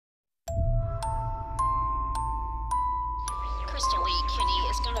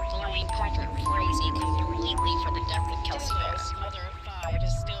blame Patrick Frazee completely for the death of Kelsey Berreth. Mother of 5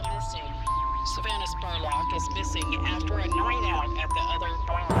 is still missing. Savannah Spurlock is missing after a night out at the other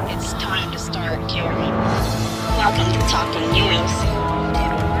bar. It's time to start caring. Welcome to Talking News.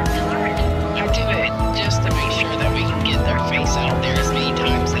 I do it just to make sure that we can get their face out there as many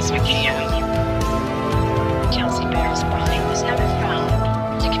times as we can. Kelsey Berreth's body was never found.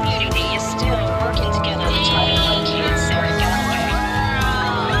 The community is still working together to try to locate Sarah Galloway.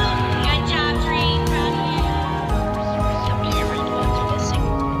 Good job, Tree. Proud of you. Have you ever known the missing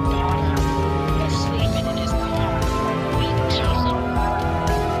daughter was sleeping in his car for a week now?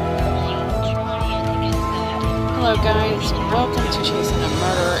 You trying to get that? Hello guys, welcome to Chasing a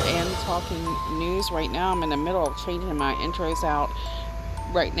Murder and Talking News. Right now I'm in the middle of changing my intros out.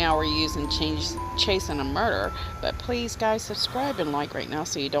 Right now we're using Chasing a Murder, but please guys subscribe and like right now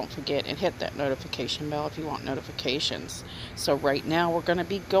so you don't forget, and hit that notification bell if you want notifications. So right now we're going to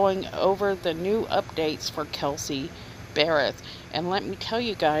be going over the new updates for Kelsey Berreth, and let me tell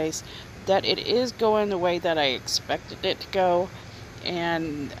you guys that it is going the way that I expected it to go,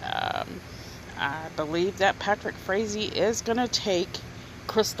 and I believe that Patrick Frazee is going to take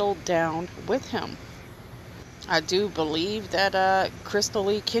Crystal down with him. I do believe that Crystal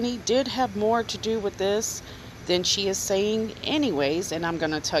Lee Kinney did have more to do with this than she is saying anyways, and I'm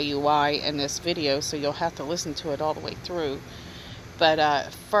going to tell you why in this video, so you'll have to listen to it all the way through.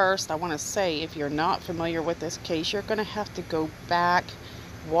 But first, I want to say, if you're not familiar with this case, you're going to have to go back,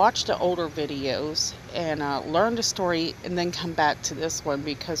 watch the older videos, and learn the story, and then come back to this one,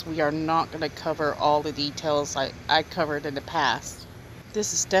 because we are not going to cover all the details I covered in the past.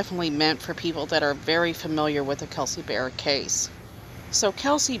 This is definitely meant for people that are very familiar with the Kelsey Berreth case. So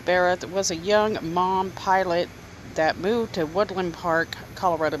Kelsey Berreth was a young mom pilot that moved to Woodland Park,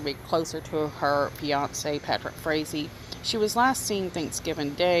 Colorado, to be closer to her fiance, Patrick Frazee. She was last seen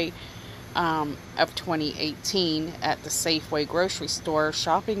Thanksgiving Day of 2018 at the Safeway grocery store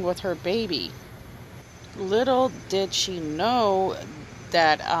shopping with her baby. Little did she know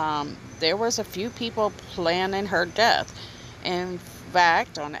that there was a few people planning her death. In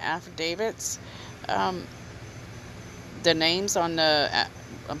fact, on the affidavits, the names on the,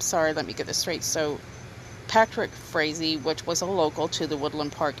 I'm sorry, let me get this straight. So Patrick Frazee, which was a local to the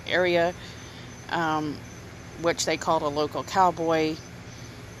Woodland Park area, which they called a local cowboy,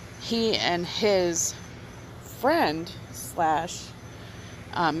 he and his friend slash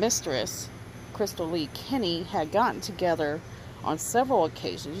mistress, Crystal Lee Kinney, had gotten together on several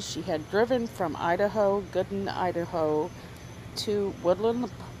occasions. She had driven from Idaho, Gooden, Idaho, to Woodland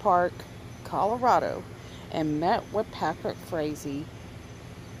Park, Colorado, and met with Patrick Frazee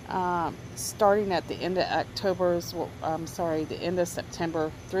starting at the end of the end of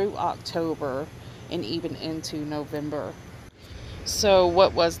September through October, and even into November. So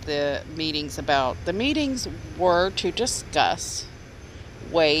what was the meetings about? The meetings were to discuss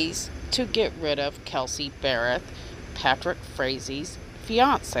ways to get rid of Kelsey Berreth, Patrick Frazee's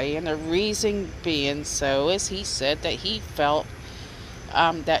fiance, and the reason being so is he said that he felt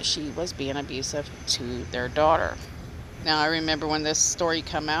that she was being abusive to their daughter. Now, I remember when this story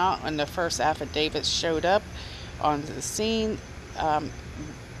came out, when the first affidavits showed up on the scene,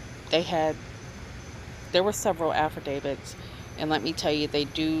 there were several affidavits, and let me tell you, they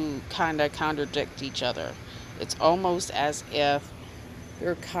do kind of contradict each other. It's almost as if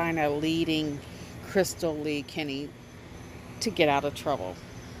they're kind of leading Crystal Lee Kinney to get out of trouble,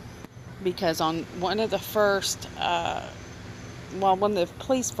 because on one of the first when the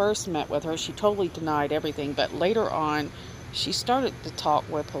police first met with her, she totally denied everything, but later on she started to talk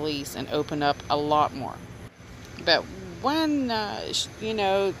with police and open up a lot more. But when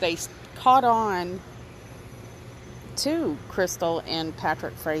they caught on to Crystal and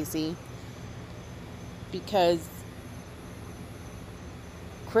Patrick Frazee, because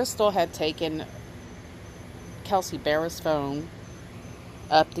Crystal had taken Kelsey Berreth's phone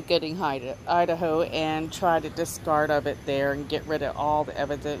up to Gooding, Idaho, and tried to discard of it there and get rid of all the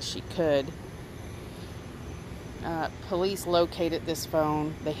evidence she could. Police located this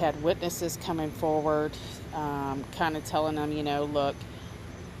phone. They had witnesses coming forward, kind of telling them, look,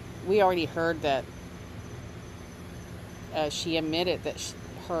 we already heard that she admitted that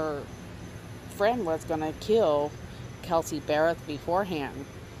her friend was going to kill Kelsey Berreth beforehand.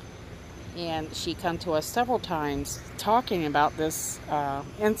 And she come to us several times talking about this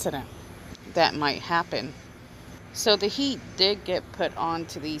incident that might happen. So the heat did get put on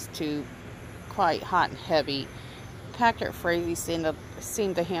to these two quite hot and heavy. Patrick Frazee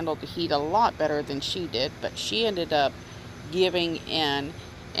seemed to handle the heat a lot better than she did, but she ended up giving in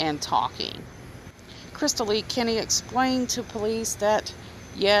and talking. Crystal Lee Kinney explained to police that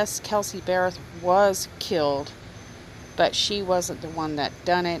Yes, Kelsey Berreth was killed, but she wasn't the one that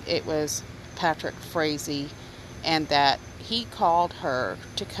done it. It was Patrick Frazee, and that he called her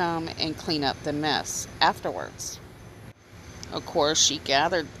to come and clean up the mess afterwards. Of course, she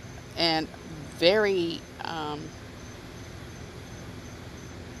gathered and very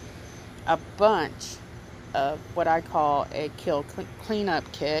a bunch of what I call a kill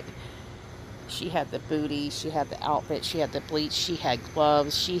cleanup kit. She had the booty, she had the outfit, she had the bleach, she had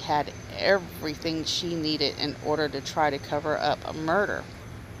gloves, she had everything she needed in order to try to cover up a murder.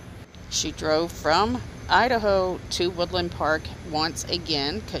 She drove from Idaho to Woodland Park once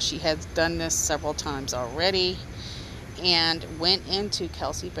again, because she had done this several times already, and went into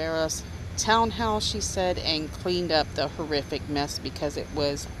Kelsey Berreth's townhouse, she said, and cleaned up the horrific mess because it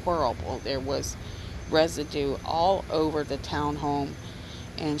was horrible. There was residue all over the townhome,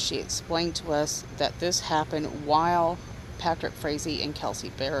 and she explained to us that this happened while Patrick Frazee and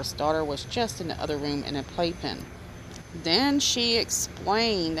Kelsey Berreth's daughter was just in the other room in a playpen. Then she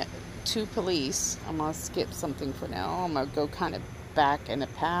explained to police, I'm going to skip something for now, I'm going to go kind of back in the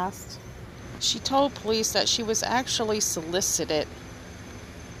past. She told police that she was actually solicited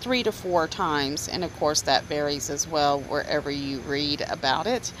 3 to 4 times, and of course that varies as well wherever you read about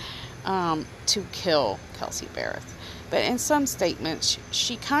it, to kill Kelsey Berreth. But in some statements,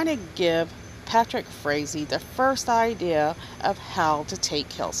 she kind of give Patrick Frazee the first idea of how to take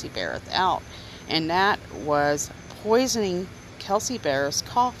Kelsey Berreth out, and that was poisoning Kelsey Berreth's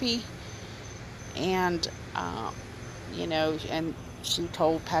coffee, and and she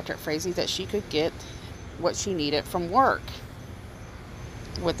told Patrick Frazee that she could get what she needed from work.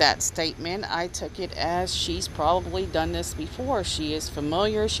 With that statement, I took it as she's probably done this before. She is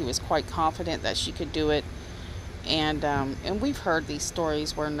familiar. She was quite confident that she could do it. And we've heard these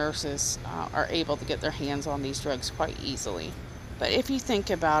stories where nurses are able to get their hands on these drugs quite easily. But if you think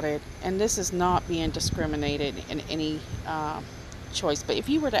about it, and this is not being discriminated in any choice, but if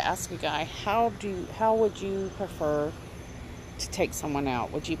you were to ask a guy, how would you prefer to take someone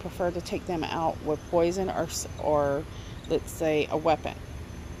out? Would you prefer to take them out with poison or let's say a weapon?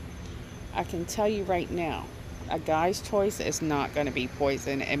 I can tell you right now, a guy's choice is not going to be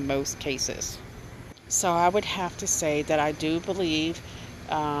poison in most cases. So I would have to say that I do believe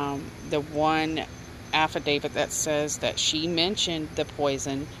the one affidavit that says that she mentioned the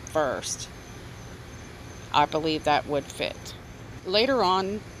poison first, I believe that would fit. Later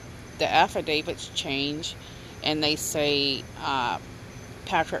on, the affidavits change, and they say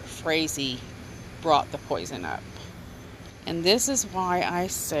Patrick Frazee brought the poison up. And this is why I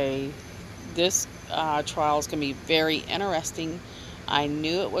say this trial is going to be very interesting. I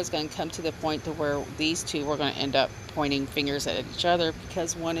knew it was going to come to the point to where these two were going to end up pointing fingers at each other,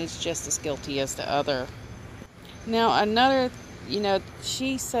 because one is just as guilty as the other. Now another,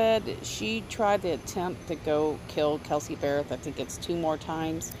 she said she tried to attempt to go kill Kelsey Berreth. I think it's 2 more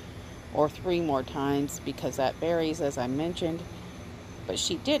times or 3 more times, because that varies, as I mentioned. But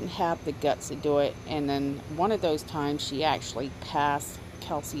she didn't have the guts to do it. And then one of those times she actually passed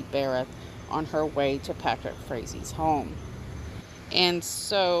Kelsey Berreth on her way to Patrick Frazee's home. And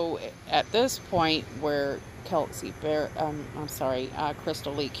so at this point where Crystal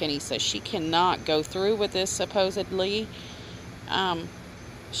Lee Kinney says she cannot go through with this supposedly,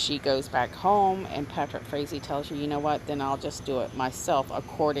 she goes back home, and Patrick Frazee tells her, you know what, then I'll just do it myself,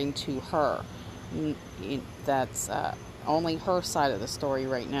 according to her. That's only her side of the story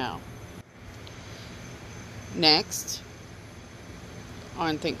right now. Next,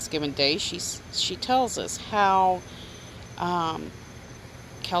 on Thanksgiving Day, she tells us how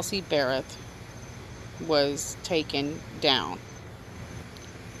Kelsey Berreth was taken down,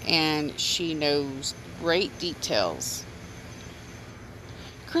 and she knows great details.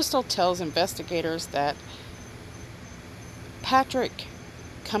 Crystal tells investigators that Patrick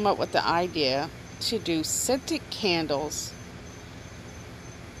come up with the idea to do scented candles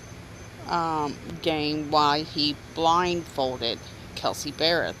game while he blindfolded Kelsey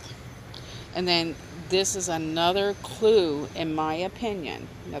Berreth. And then this is another clue, in my opinion.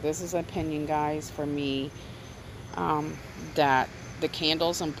 Now this is opinion, guys, for me, that the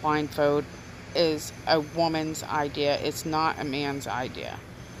candles and blindfold is a woman's idea. It's not a man's idea.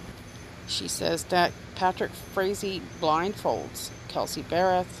 She says that Patrick Frazee blindfolds Kelsey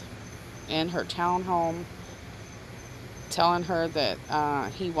Berreth in her townhome, telling her that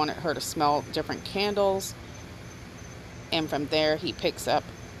he wanted her to smell different candles, and from there he picks up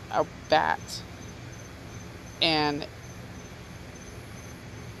a bat and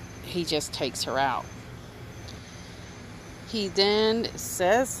he just takes her out. He then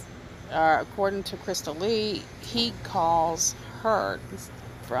says, according to Crystal Lee, he calls her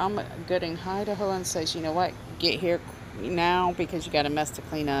from Gooding, Idaho, and says, you know what, get here now because you got a mess to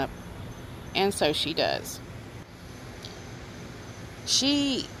clean up. And so she does.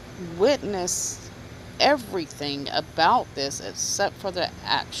 She witnessed everything about this except for the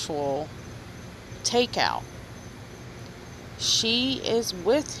actual takeout. She is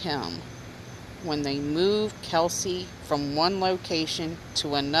with him when they moved Kelsey from one location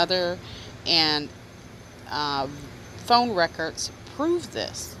to another, and phone records prove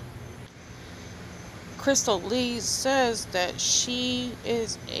this. Crystal Lee says that she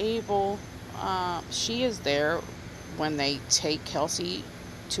is there when they take Kelsey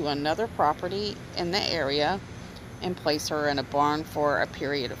to another property in the area and place her in a barn for a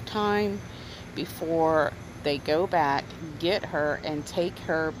period of time before they go back, get her, and take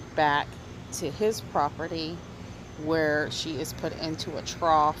her back to his property where she is put into a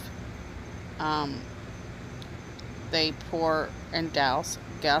trough. They pour and douse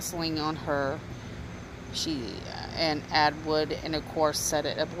gasoline on her, and add wood, and of course set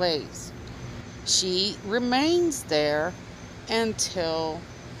it ablaze. She remains there until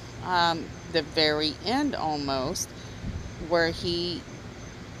the very end almost, where he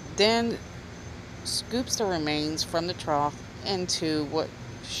then scoops the remains from the trough into what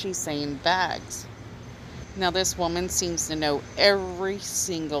she's saying bags. Now this woman seems to know every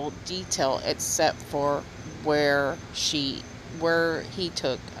single detail except for where he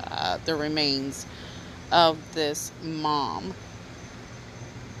took the remains of this mom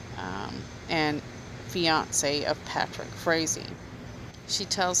and fiance of Patrick Frazee. She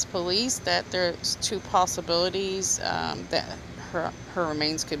tells police that there's two possibilities that her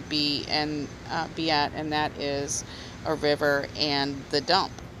remains could be at, and that is a river and the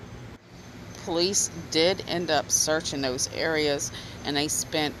dump. Police did end up searching those areas, and they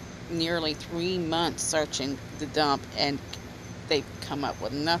spent nearly 3 months searching the dump, and they've come up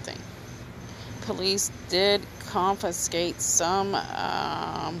with nothing. Police did confiscate some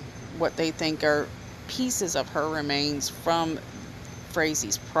what they think are pieces of her remains from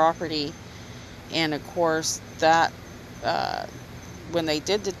Frazee's property, and of course that when they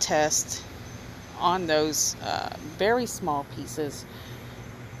did the test on those very small pieces,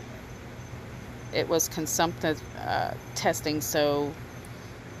 it was consumptive testing, so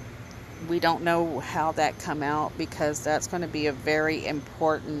we don't know how that come out, because that's going to be a very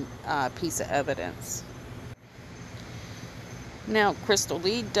important piece of evidence. Now, Crystal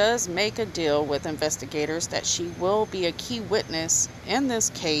Lee does make a deal with investigators that she will be a key witness in this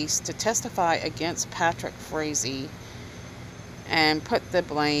case to testify against Patrick Frazee and put the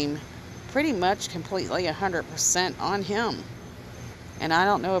blame pretty much completely 100% on him. And I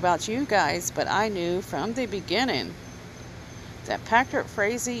don't know about you guys, but I knew from the beginning that Patrick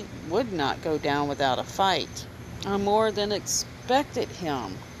Frazee would not go down without a fight. I more than expected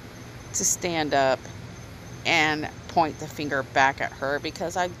him to stand up and point the finger back at her,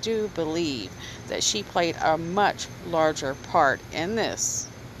 because I do believe that she played a much larger part in this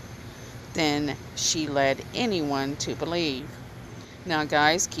than she led anyone to believe. Now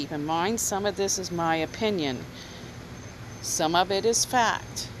guys, keep in mind, some of this is my opinion. Some of it is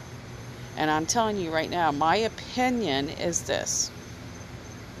fact. And I'm telling you right now, my opinion is this.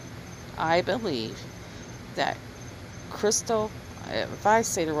 I believe that Crystal, if I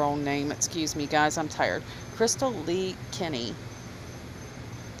say the wrong name, excuse me guys, I'm tired. Crystal Lee Kinney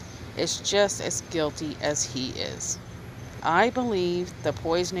is just as guilty as he is. I believe the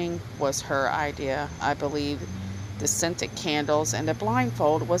poisoning was her idea. I believe the scented candles and the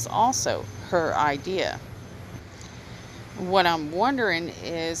blindfold was also her idea. What I'm wondering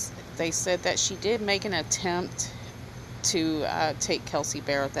is, they said that she did make an attempt to take Kelsey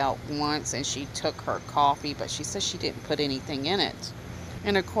Berreth out once, and she took her coffee, but she says she didn't put anything in it.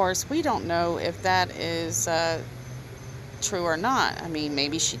 And of course, we don't know if that is true or not. I mean,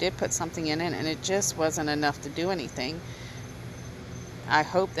 maybe she did put something in it and it just wasn't enough to do anything. I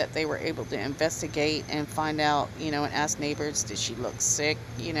hope that they were able to investigate and find out, and ask neighbors, did she look sick,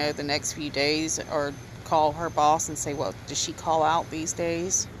 the next few days, or call her boss and say, well, does she call out these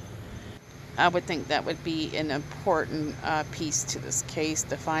days? I would think that would be an important piece to this case,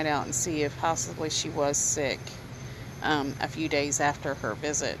 to find out and see if possibly she was sick a few days after her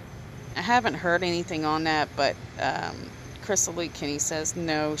visit. I haven't heard anything on that, but Crystal Lee Kinney says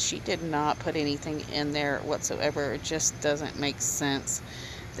no, she did not put anything in there whatsoever. It just doesn't make sense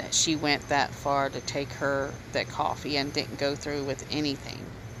that she went that far to take her that coffee and didn't go through with anything.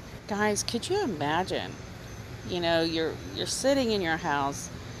 Guys, could you imagine? You're sitting in your house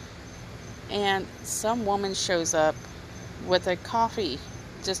and some woman shows up with a coffee,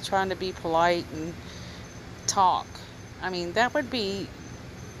 just trying to be polite and talk. I mean, that would be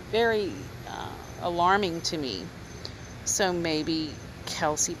very alarming to me. So maybe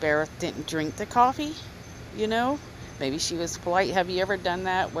Kelsey Berreth didn't drink the coffee, you know? Maybe she was polite. Have you ever done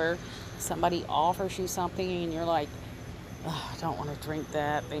that where somebody offers you something and you're like, oh, I don't want to drink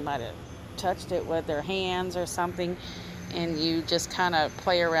that. They might have touched it with their hands or something, and you just kind of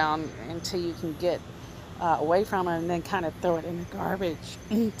play around until you can get away from it and then kind of throw it in the garbage.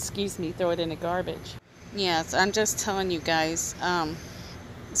 Excuse me, throw it in the garbage. Yes, I'm just telling you guys,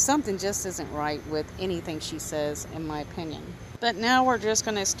 something just isn't right with anything she says, in my opinion. But now we're just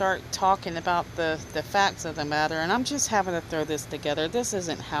going to start talking about the facts of the matter, and I'm just having to throw this together. This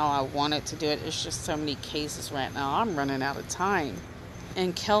isn't how I wanted to do it. It's just so many cases right now. I'm running out of time.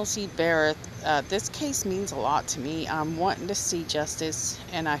 And Kelsey Berreth, this case means a lot to me. I'm wanting to see justice,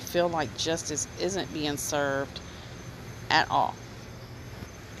 and I feel like justice isn't being served at all.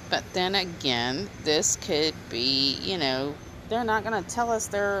 But then again, this could be, you know, they're not going to tell us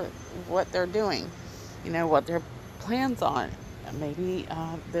what they're doing, you know, what their plans are. Maybe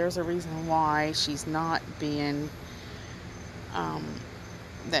there's a reason why she's not being,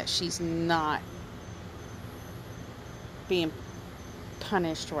 that she's not being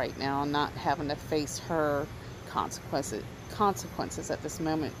punished right now, not having to face her consequences at this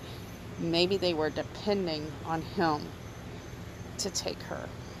moment. Maybe they were depending on him to take her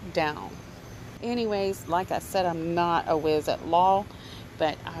down. Anyways, like I said, I'm not a whiz at law,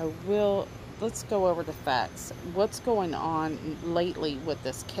 but let's go over the facts. What's going on lately with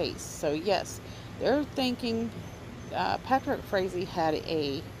this case? So yes, they're thinking Patrick Frazee had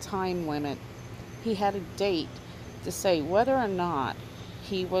a time limit. He had a date to say whether or not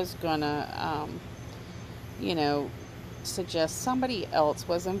he was gonna, suggest somebody else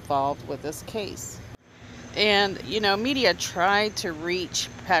was involved with this case. And, media tried to reach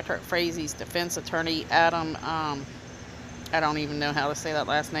Patrick Frazee's defense attorney, Adam, I don't even know how to say that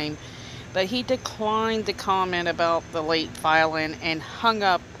last name, but he declined to comment about the late filing and hung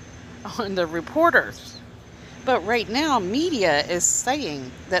up on the reporters. But right now, media is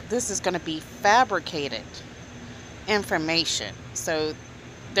saying that this is going to be fabricated information. So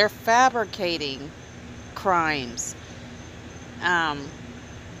they're fabricating crimes. I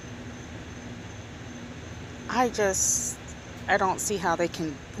don't see how they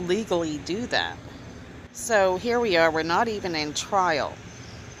can legally do that. So here we are, we're not even in trial.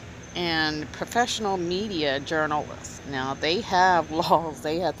 And professional media journalists, now they have laws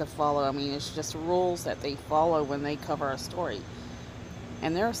they have to follow. I mean, it's just rules that they follow when they cover a story.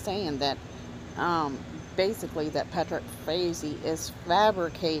 And they're saying that basically that Patrick Frazee is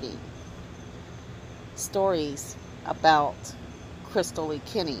fabricating stories about Crystal Lee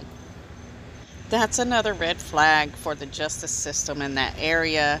Kinney. That's another red flag for the justice system in that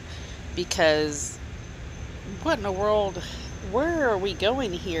area, because what in the world, where are we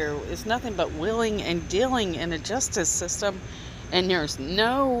going here? It's nothing but willing and dealing in the justice system, and there's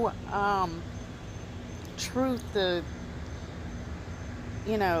no truth to,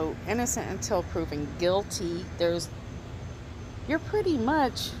 innocent until proven guilty. You're pretty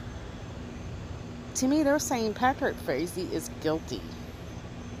much, to me, they're saying Patrick Frazee is guilty.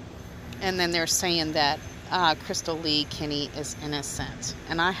 And then they're saying that Crystal Lee Kinney is innocent.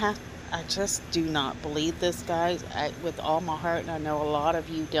 And I just do not believe this, guys, with all my heart, and I know a lot of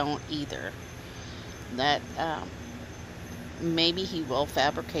you don't either. That maybe he will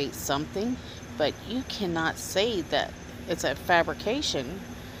fabricate something, but you cannot say that it's a fabrication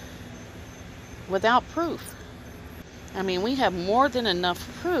without proof. I mean, we have more than enough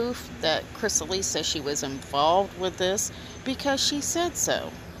proof that Crystal Lee says she was involved with this because she said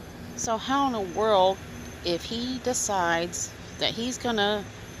so. So how in the world, if he decides that he's going to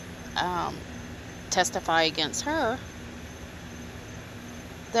testify against her,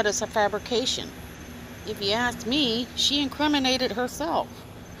 that it's a fabrication? If you ask me, she incriminated herself.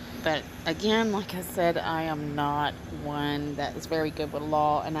 But again, like I said, I am not one that is very good with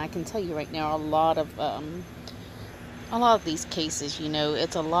law, and I can tell you right now, a lot of these cases,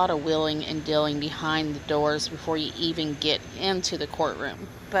 it's a lot of willing and dealing behind the doors before you even get into the courtroom.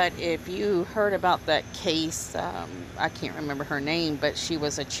 But if you heard about that case, I can't remember her name, but she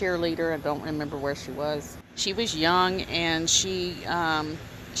was a cheerleader. I don't remember where she was. She was young, and she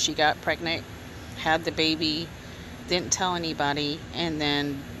got pregnant, had the baby, didn't tell anybody, and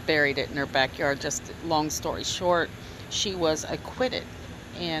then buried it in her backyard. Just long story short, she was acquitted.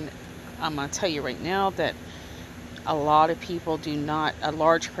 And I'm going to tell you right now that a large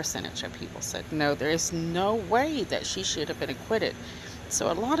percentage of people said, no, there is no way that she should have been acquitted. So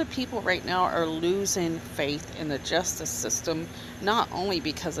a lot of people right now are losing faith in the justice system, not only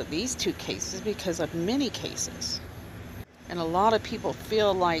because of these two cases, because of many cases. And a lot of people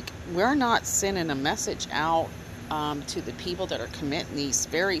feel like we're not sending a message out to the people that are committing these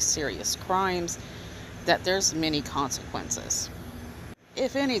very serious crimes, that there's many consequences.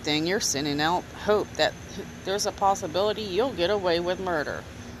 If anything, you're sending out hope that there's a possibility you'll get away with murder.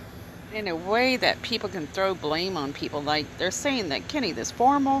 In a way that people can throw blame on people, like they're saying that Kenny, this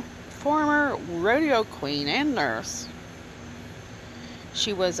former rodeo queen and nurse,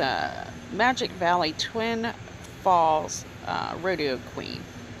 she was a Magic Valley Twin Falls rodeo queen.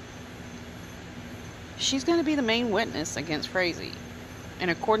 She's going to be the main witness against Frazee.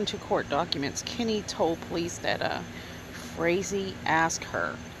 And according to court documents, Kenny told police that Frazee asked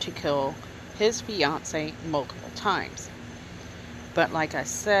her to kill his fiance multiple times. But like I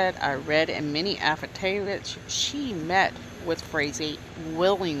said, I read in many affidavits, she met with Frazee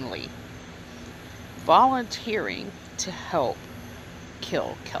willingly, volunteering to help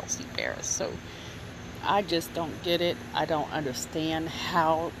kill Kelsey Berreth. So I just don't get it. I don't understand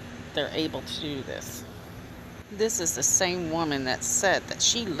how they're able to do this. This is the same woman that said that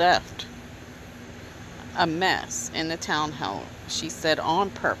she left a mess in the townhome, she said, on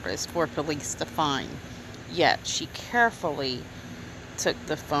purpose for police to find. Yet she carefully took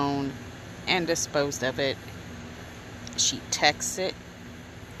the phone and disposed of it. She texted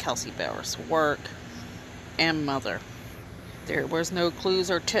Kelsey Berreth's work and mother. There was no clues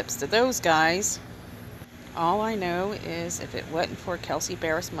or tips to those guys. All I know is if it wasn't for Kelsey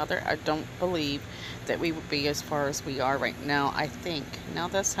Berreth's mother, I don't believe that we would be as far as we are right now, I think. Now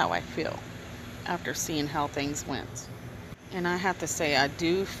that's how I feel after seeing how things went. And I have to say, I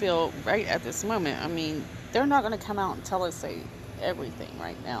do feel right at this moment, I mean, they're not going to come out and tell us everything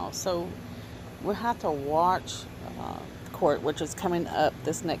right now. So we'll have to watch court, which is coming up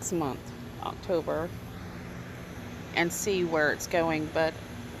this next month, October, and see where it's going. But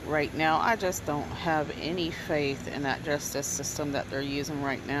right now, I just don't have any faith in that justice system that they're using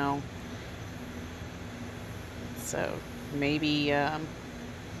right now. So maybe,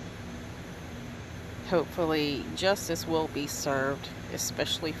 hopefully, justice will be served,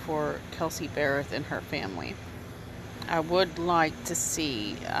 especially for Kelsey Berreth and her family. I would like to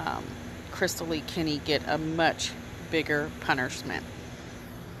see Crystal Lee Kenny get a much bigger punishment.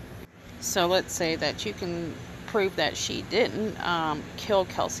 So let's say that you can prove that she didn't kill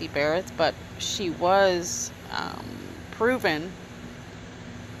Kelsey Berreth, but she was proven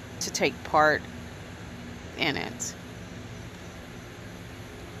to take part in it.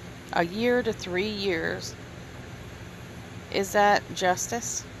 A year to 3 years. Is that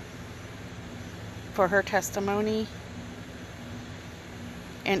justice for her testimony?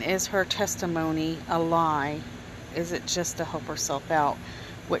 And is her testimony a lie? Is it just to help herself out,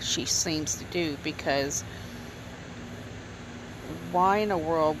 which she seems to do? Because why in the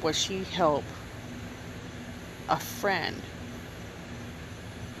world would she help a friend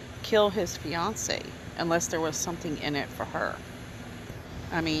kill his fiance unless there was something in it for her?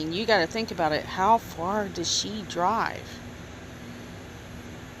 I mean, you got to think about it. How far does she drive?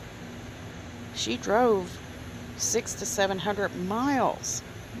 She drove 600 to 700 miles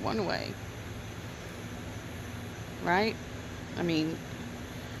one way, right? I mean,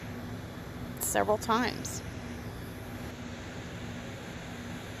 several times.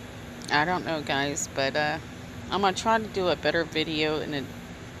 I don't know, guys, but I'm gonna try to do a better video, and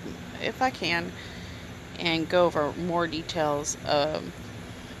if I can, and go over more details of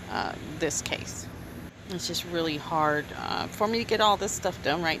this case. It's just really hard for me to get all this stuff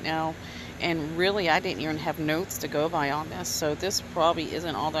done right now, and really I didn't even have notes to go by on this, so this probably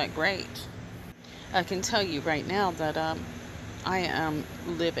isn't all that great. I can tell you right now that I am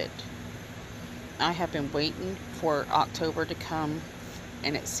livid. I have been waiting for October to come,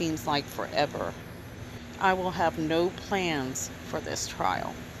 and it seems like forever. I will have no plans for this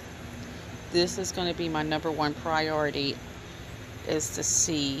trial. This is going to be my #1 priority, is to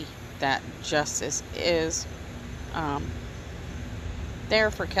see that justice is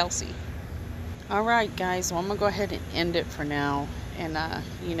there for Kelsey. Alright, guys, well, I'm going to go ahead and end it for now. And,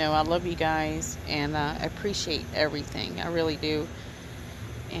 you know, I love you guys, and I appreciate everything. I really do.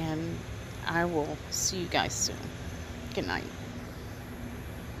 And I will see you guys soon. Good night.